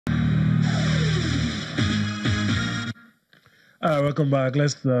Welcome back.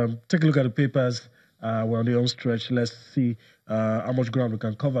 Let's take a look at the papers. We're on the home stretch. Let's see how much ground we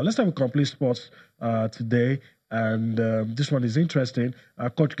can cover. Let's have a complete sports today. And this one is interesting.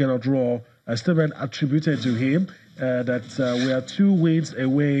 Coach cannot draw a statement attributed to him that we are 2 wins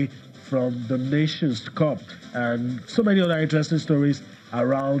away from the Nations Cup. And so many other interesting stories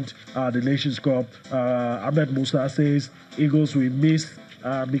around the Nations Cup. Ahmed Musa says Eagles will miss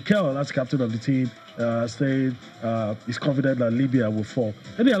Mikel, that's captain of the team, saying he's confident that Libya will fall.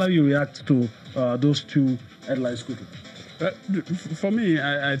 Let me allow you to react to those 2 headlines quickly. For me,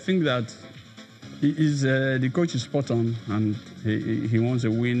 I think that the coach is spot on, and he wants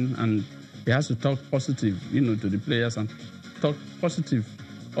a win, and he has to talk positive, to the players, and talk positive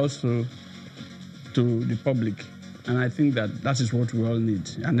also to the public. And I think that is what we all need.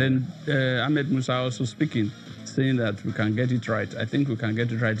 And then Ahmed Musa also speaking, saying that we can get it right. I think we can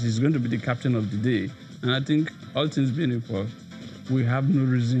get it right. He's going to be the captain of the day. And I think all things being equal, we have no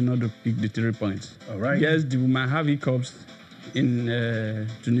reason not to pick the 3 points. All right. Yes, we might have hiccups in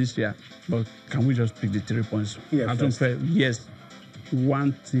Tunisia, but can we just pick the 3 points? Yes,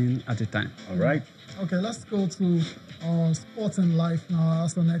 one thing at a time. All right. Okay, let's go to Sporting Life now.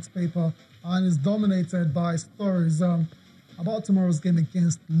 That's the next paper. And it's dominated by stories about tomorrow's game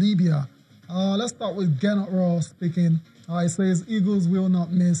against Libya. Let's start with Gennett Raw speaking. He says Eagles will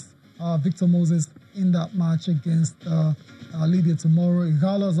not miss Victor Moses in that match against Libya tomorrow.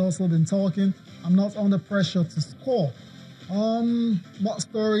 Ighalo has also been talking. I'm not under pressure to score. What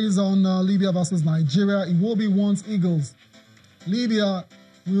stories on Libya versus Nigeria? It will be once Eagles. Libya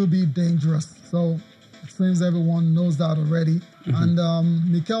will be dangerous. So it seems everyone knows that already. And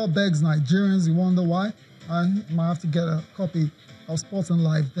Mikel begs Nigerians. You wonder why? I might have to get a copy of Sporting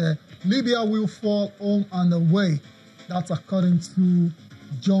Life there. Libya will fall home and away. That's according to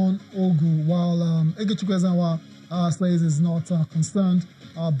John Ogu. While Egechukwu Ezenwa says he's not concerned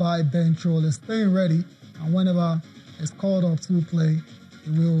by Ben Chol. He's staying ready. And whenever he's called up to play,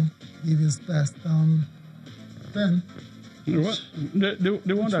 he will give his best. Then...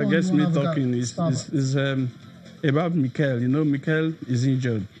 The one that gets me talking is about Mikel. Mikel is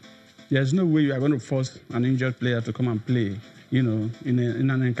injured. There's no way you are going to force an injured player to come and play, in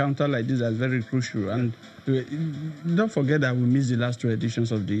an encounter like this that's very crucial. And don't forget that we missed the last 2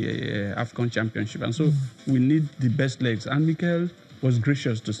 editions of the AFCON Championship. And so we need the best legs. And Mikel was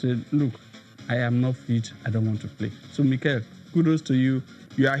gracious to say, look, I am not fit. I don't want to play. So, Mikel, kudos to you.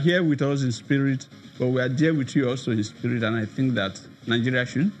 You are here with us in spirit, but we are there with you also in spirit. And I think that Nigeria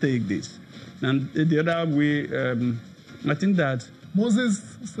should take this. And the other way, I think that Moses,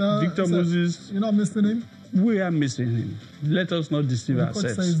 Victor Moses, you're not missing him? We are missing him. Let us not deceive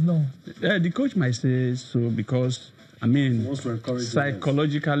ourselves. The coach says no. The coach might say so because,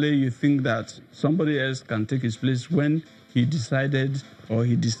 psychologically you think that somebody else can take his place when he decided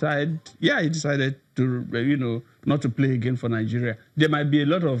to, not to play again for Nigeria. There might be a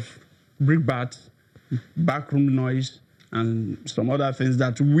lot of brickbats, backroom noise, and some other things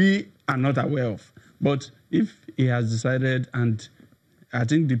that we are not aware of. But if he has decided, and I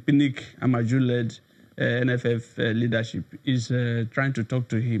think the Pinnick Amaju-led NFF leadership is trying to talk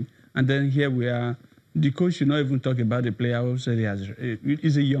to him, and then here we are. The coach should not even talk about the player who said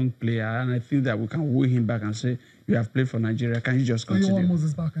he's a young player, and I think that we can woo him back and say, you have played for Nigeria, can you just continue? So you want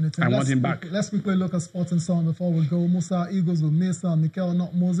Moses back in the team? I want him back. Let's quickly look at Sporting Sun before we go. Musa, Eagles will miss Mikel,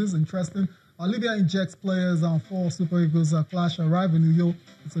 not Moses. Interesting. Libya injects players and 4 Super Eagles clash arrive in New York.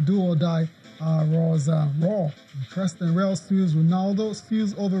 It's a do or die. Raw. Interesting. Real sues Ronaldo.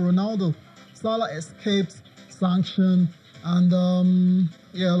 Sues over Ronaldo. Salah escapes sanction. And a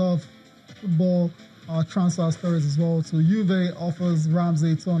lot of football transfer stories as well. So Juve offers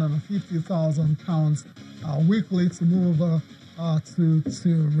Ramsey £250,000 weekly to move over to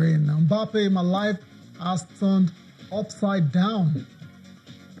Turin. Mbappe, my life has turned upside down.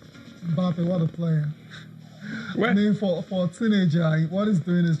 Mbappe, what a player. Well, for a teenager, what he's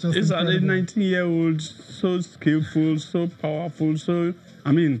doing is just incredible. It's a 19-year-old, so skillful, so powerful,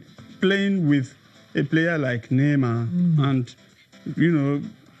 playing with a player like Neymar and,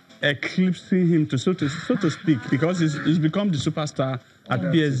 eclipsing him, so to speak, because he's become the superstar at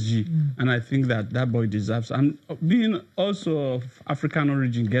PSG. And I think that boy deserves. And being also of African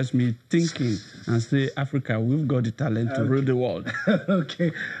origin gets me thinking and say, Africa, we've got the talent to rule the world.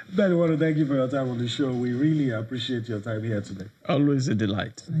 Okay. Ben, I want to thank you for your time on the show. We really appreciate your time here today. Always a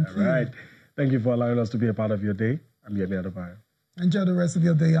delight. All right. Thank you for allowing us to be a part of your day. I'm Yemi Adebayo. Enjoy the rest of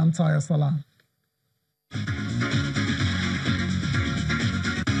your day. I'm Taya Salam.